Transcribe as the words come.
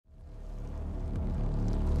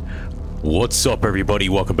What's up, everybody?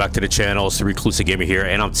 Welcome back to the channel. It's the Reclusive Gamer here,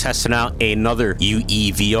 and I'm testing out another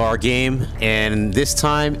UEVR game, and this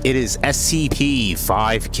time it is SCP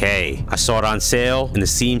 5K. I saw it on sale in the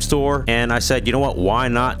Steam store, and I said, you know what, why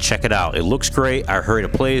not check it out? It looks great, I heard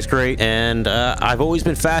it plays great, and I've always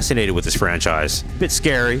been fascinated with this franchise. A bit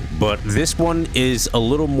scary, but this one is a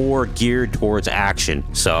little more geared towards action.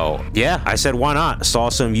 So yeah, I said, why not? I saw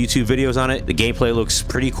some YouTube videos on it. The gameplay looks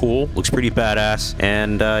pretty cool, looks pretty badass,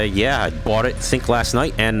 and yeah, I bought it, I think, last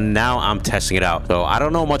night, and now I'm testing it out. So I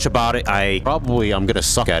don't know much about it. I'm gonna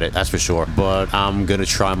suck at it, that's for sure, but I'm gonna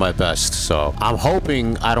try my best. So I'm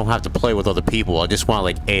hoping I don't have to play with other people. I just want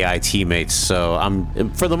like AI teammates. So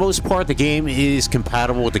for the most part, the game is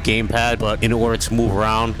compatible with the gamepad, but in order to move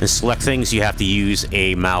around and select things, you have to use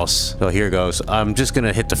a mouse. So here goes. I'm just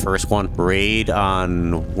gonna hit the first one. Raid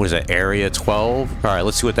on, what is that, Area 12? All right,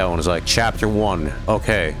 let's see what that one is like. Chapter 1.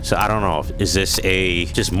 Okay, so I don't know. Is this a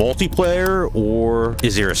just multiplayer, or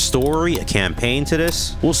is there a story, a campaign to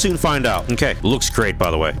this? We'll soon find out. Okay, looks great, by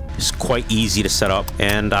the way. It's quite easy to set up,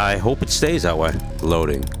 and I hope it stays that way.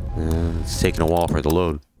 Loading. It's taking a while for it to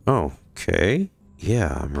load. Oh, okay.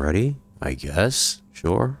 Yeah, I'm ready, I guess.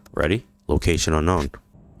 Sure, ready. Location unknown.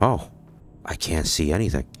 Oh, I can't see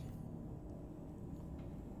anything.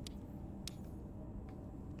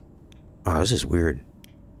 Oh, this is weird.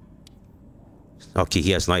 Okay,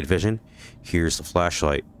 he has night vision. Here's the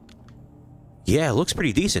flashlight. Yeah, it looks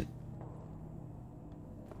pretty decent.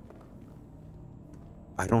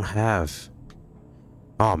 I don't have...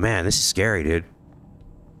 Oh man, this is scary, dude.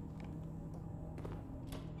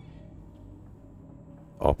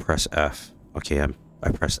 I'll press F. Okay,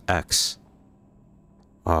 I press X.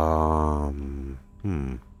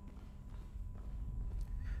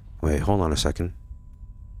 Wait, hold on a second.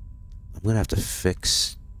 I'm gonna have to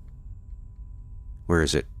fix... Where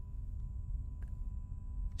is it?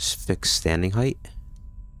 Fix standing height?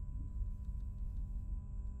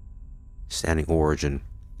 Standing origin.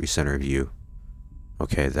 Recenter view.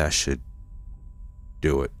 Okay, that should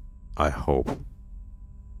do it. I hope.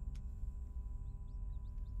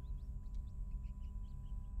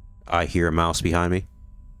 I hear a mouse behind me.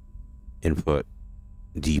 Input.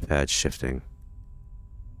 D-pad shifting.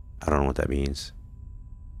 I don't know what that means.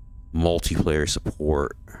 Multiplayer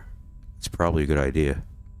support. It's probably a good idea.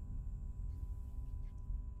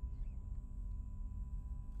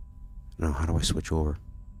 No, how do I switch over?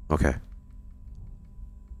 Okay.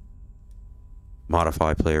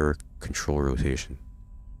 Modify player control rotation.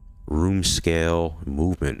 Room scale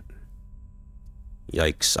movement.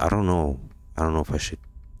 Yikes, I don't know. I don't know if I should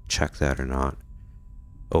check that or not.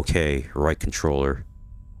 Okay, right controller.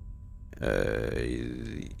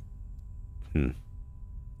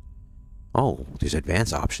 Oh, there's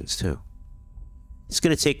advanced options too. It's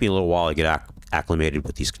gonna take me a little while to get acclimated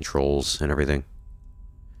with these controls and everything,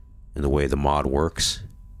 and the way the mod works,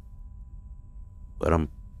 but I'm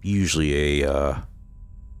usually a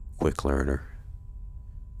quick learner.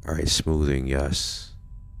 All right, smoothing, yes.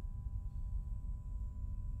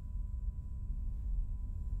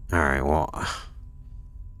 All right, well, I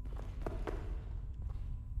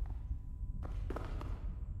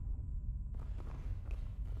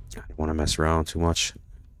don't want to mess around too much.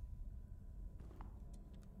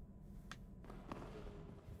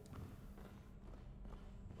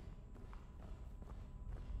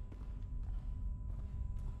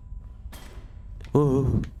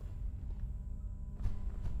 Ooh.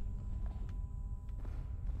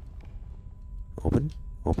 Open?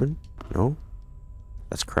 Open? No?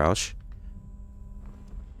 That's crouch.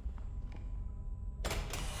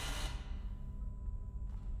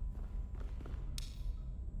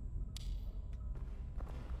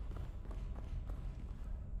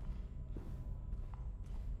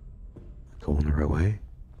 Going the right way?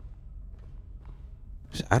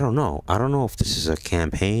 I don't know. I don't know if this is a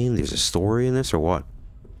campaign, there's a story in this, or what.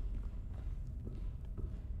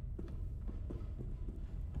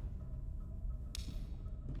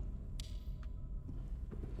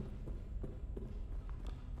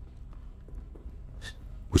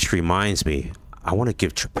 Which reminds me, I want to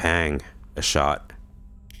give Trepang a shot.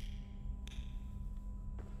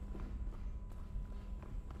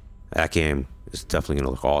 That game is definitely going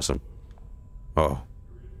to look awesome. Uh-oh.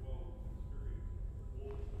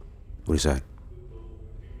 What is that?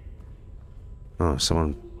 Oh,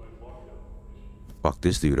 someone fucked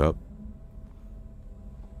this dude up.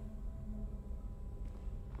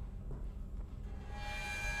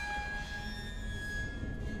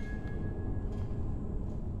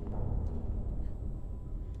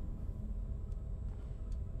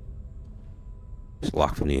 It's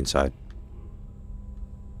locked from the inside.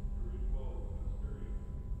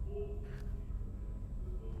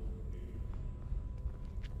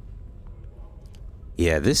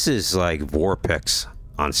 Yeah, this is like Vorpix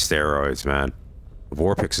on steroids, man.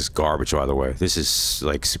 Vorpix is garbage, by the way. This is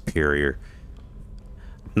like superior.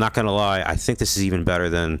 Not gonna lie, I think this is even better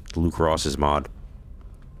than Luke Ross's mod.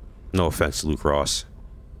 No offense to Luke Ross.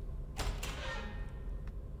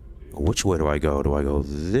 Which way do I go? Do I go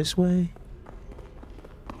this way?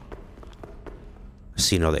 I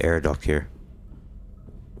see another air duct here.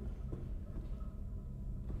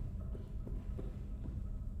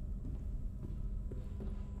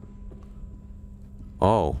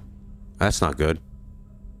 Oh, that's not good.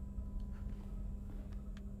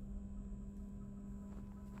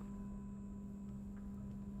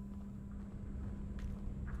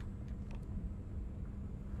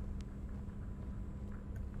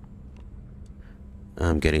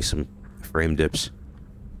 I'm getting some frame dips.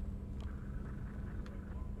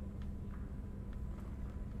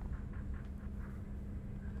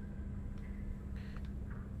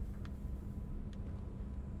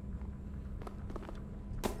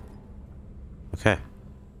 Okay.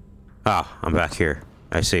 Ah, I'm back here.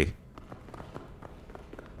 I see.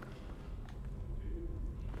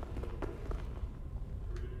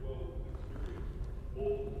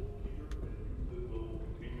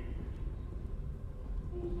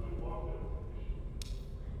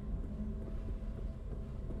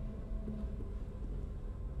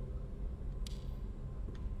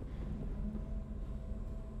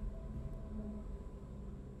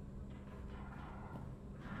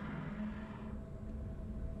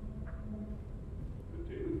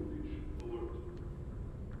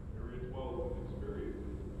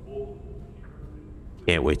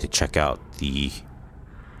 Can't wait to check out the...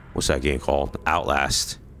 What's that game called?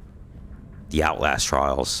 Outlast. The Outlast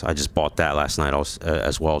Trials. I just bought that last night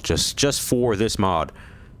as well, just for this mod.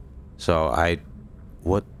 So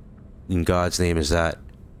what in God's name is that?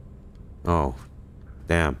 Oh,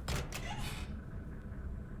 damn.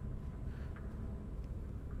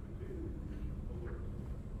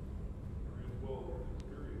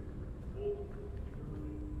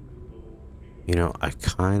 You know, I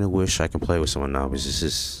kind of wish I could play with someone now because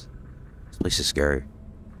this place is scary.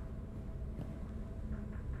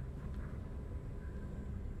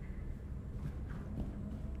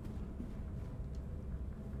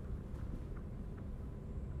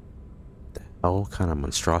 The hell kind of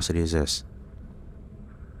monstrosity is this?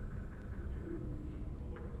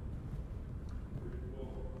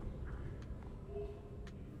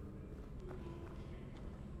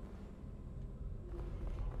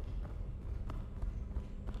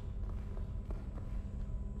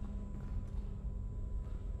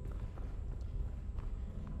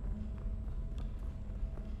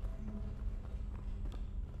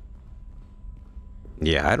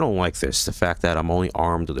 Yeah, I don't like this. The fact that I'm only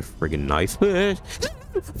armed with a friggin' knife.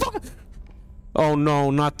 Oh no,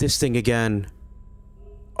 not this thing again.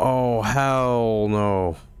 Oh, hell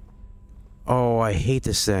no. Oh, I hate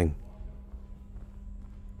this thing.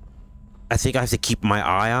 I think I have to keep my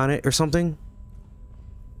eye on it or something.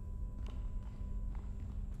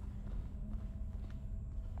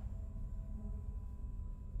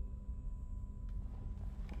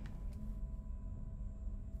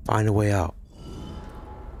 Find a way out.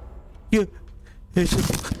 Yeah.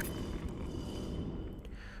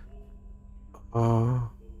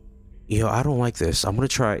 Yo, I don't like this. I'm gonna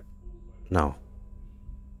try. No.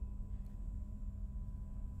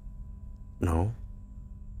 No.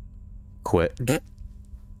 Quit.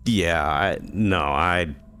 Yeah, nope.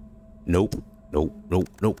 Nope.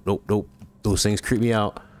 Those things creep me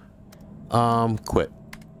out. Quit.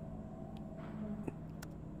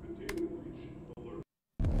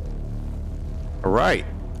 All right.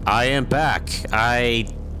 I am back. I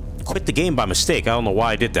quit the game by mistake. I don't know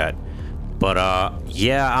why I did that. But,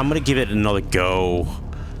 yeah, I'm gonna give it another go.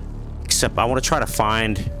 Except I want to try to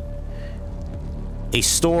find a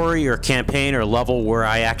story or campaign or level where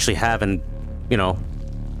I actually have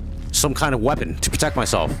some kind of weapon to protect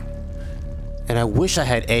myself. And I wish I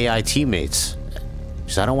had AI teammates.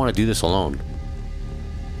 Because I don't want to do this alone.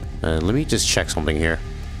 Let me just check something here.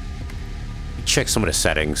 Check some of the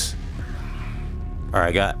settings. Alright,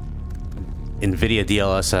 I got NVIDIA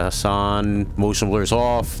DLSS on, motion blurs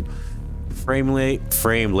off, frame rate,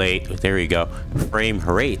 there you go, frame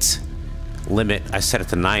rate limit, I set it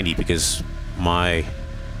to 90 because my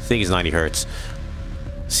thing is 90 hertz.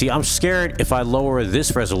 See, I'm scared if I lower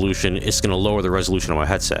this resolution, it's going to lower the resolution of my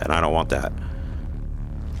headset, and I don't want that.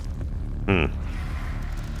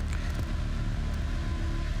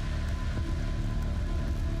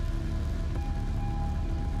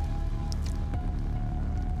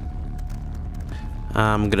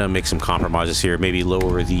 I'm gonna make some compromises here. Maybe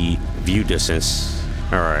lower the view distance.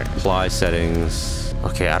 All right, apply settings.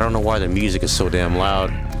 Okay, I don't know why the music is so damn loud.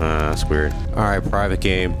 That's weird. Alright, private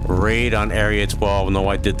game. Raid on Area 12. No,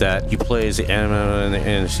 I did that. You play as the anime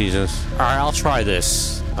in the seasons. Alright, I'll try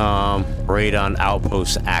this. Raid on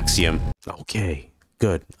Outpost Axiom. Okay,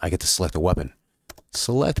 good. I get to select a weapon.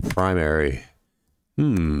 Select primary.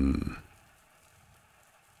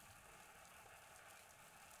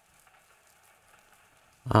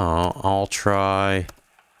 Oh, I'll try...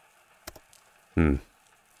 I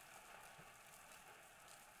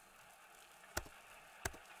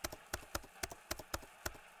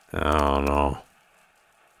don't know.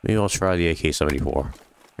 Maybe I'll try the AK-74.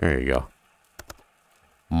 There you go.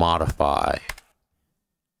 Modify.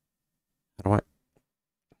 How do I...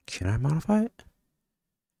 Can I modify it?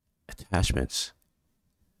 Attachments.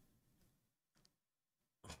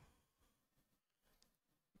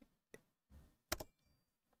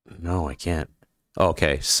 No, I can't.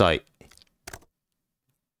 Okay, sight.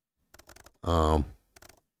 I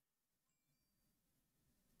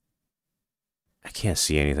can't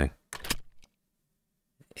see anything.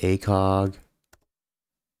 ACOG.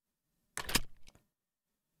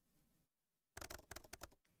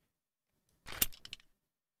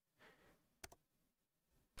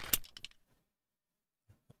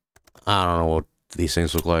 I don't know what these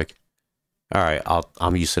things look like. All right,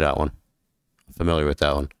 I'm used to that one. I'm familiar with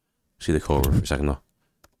that one. See the Cobra for a second though.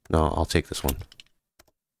 No, I'll take this one.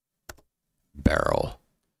 Barrel.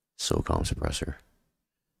 SOCOM suppressor.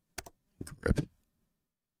 Grip.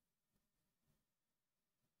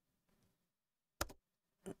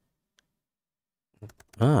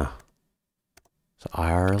 Ah. So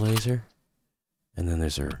IR laser. And then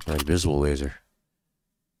there's a visible laser.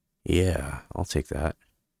 Yeah, I'll take that.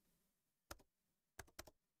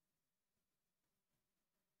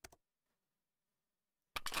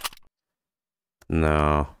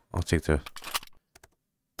 No, I'll take the...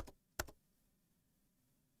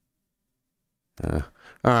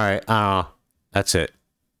 Alright, that's it.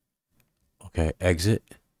 Okay, exit.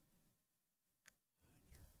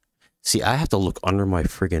 See, I have to look under my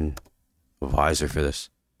friggin' visor for this.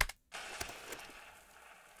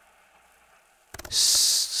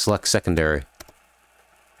 Select secondary.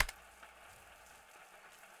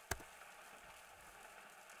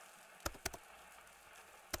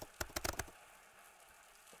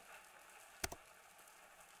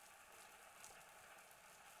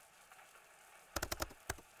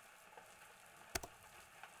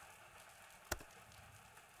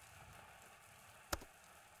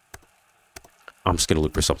 I'm just gonna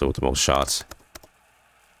look for something with the most shots.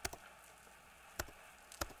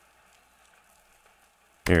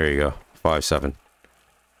 There you go. 5.7.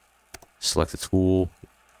 Select the tool.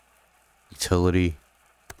 Utility.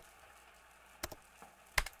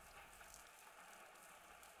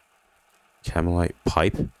 Camelite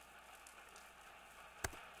pipe.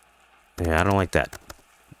 Yeah, I don't like that.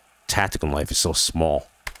 Tactical knife is so small.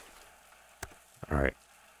 Alright.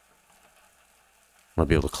 I'll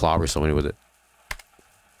be able to clobber somebody with it.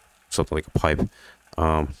 Something like a pipe.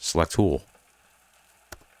 Select tool.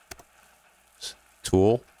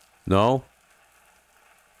 Tool? No?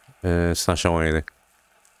 It's not showing anything.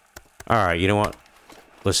 Alright, you know what?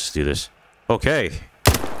 Let's just do this. Okay.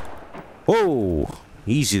 Whoa!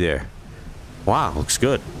 Easy there. Wow, looks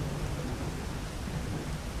good.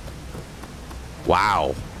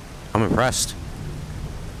 Wow. I'm impressed.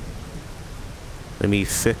 Let me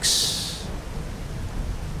fix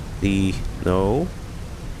the... No.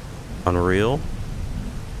 Unreal.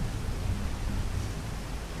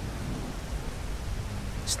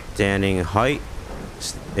 Standing height.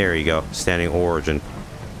 There you go. Standing origin.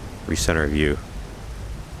 Recenter view.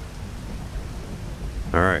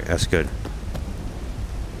 Alright, that's good.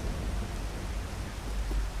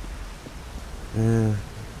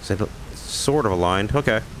 Is that sort of aligned?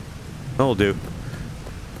 Okay. That'll do.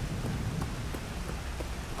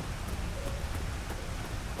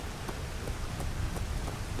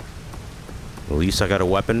 At least I got a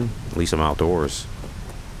weapon. At least I'm outdoors.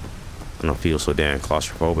 I don't feel so damn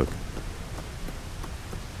claustrophobic.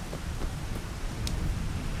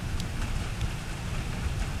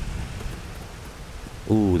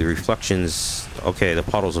 Ooh, the reflections. Okay, the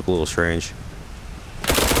puddles look a little strange.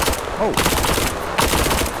 Oh!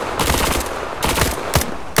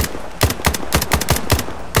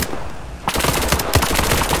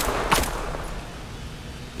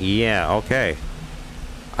 Yeah, okay.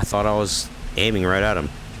 I thought I was aiming right at him.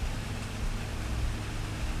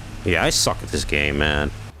 Yeah, I suck at this game,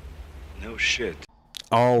 man. No shit.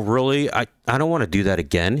 Oh, really? I don't want to do that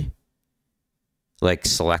again. Like,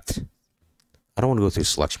 select. I don't want to go through the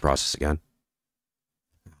selection process again.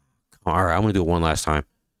 Alright, I'm going to do it one last time.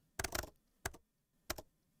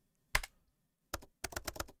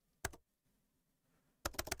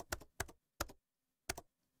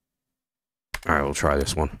 All right, we'll try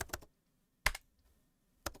this one.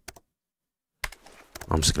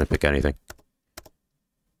 I'm just gonna pick anything.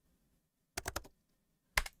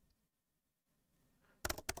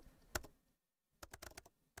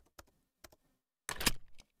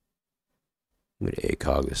 I'm gonna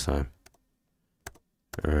ACOG this time.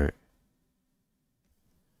 All right.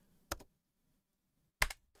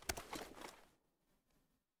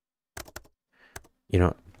 You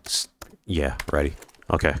know, yeah, ready.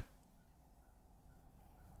 Okay.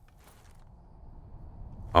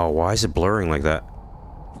 Oh, why is it blurring like that?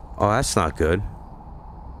 Oh, that's not good.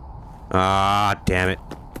 Ah, damn it.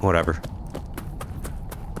 Whatever.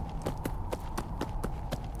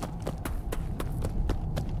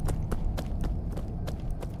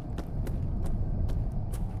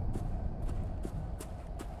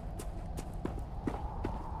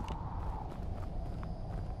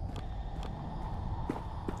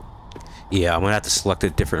 Yeah, I'm gonna have to select a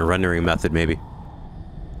different rendering method, maybe.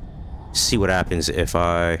 See what happens if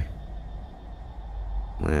I...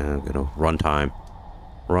 I'm gonna runtime.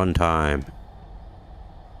 Runtime.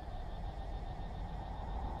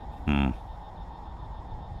 No,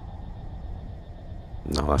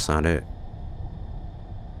 that's not it.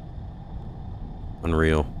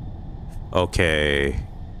 Unreal. Okay.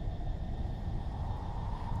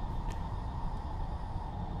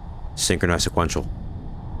 Synchronized sequential.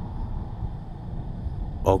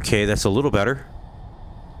 Okay, that's a little better.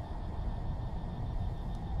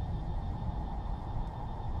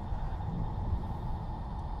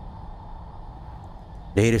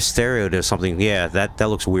 Native stereo does something. Yeah, that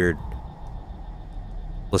looks weird.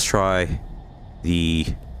 Let's try the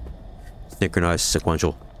synchronized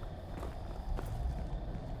sequential.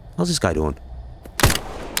 How's this guy doing?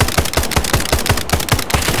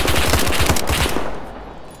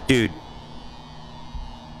 Dude.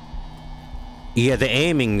 Yeah, the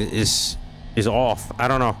aiming is off. I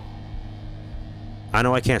don't know. I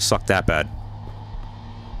know I can't suck that bad.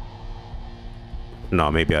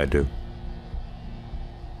 No, maybe I do.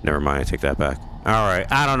 Never mind, I take that back.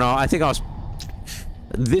 Alright, I don't know. I think I was...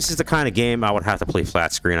 This is the kind of game I would have to play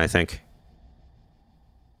flat screen, I think.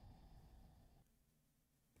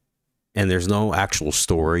 And there's no actual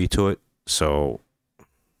story to it, so...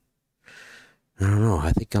 I don't know.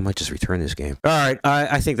 I think I might just return this game. Alright,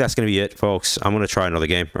 I think that's going to be it, folks. I'm going to try another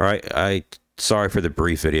game, alright? Sorry for the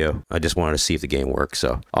brief video. I just wanted to see if the game works,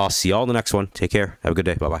 so... I'll see y'all in the next one. Take care. Have a good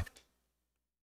day. Bye-bye.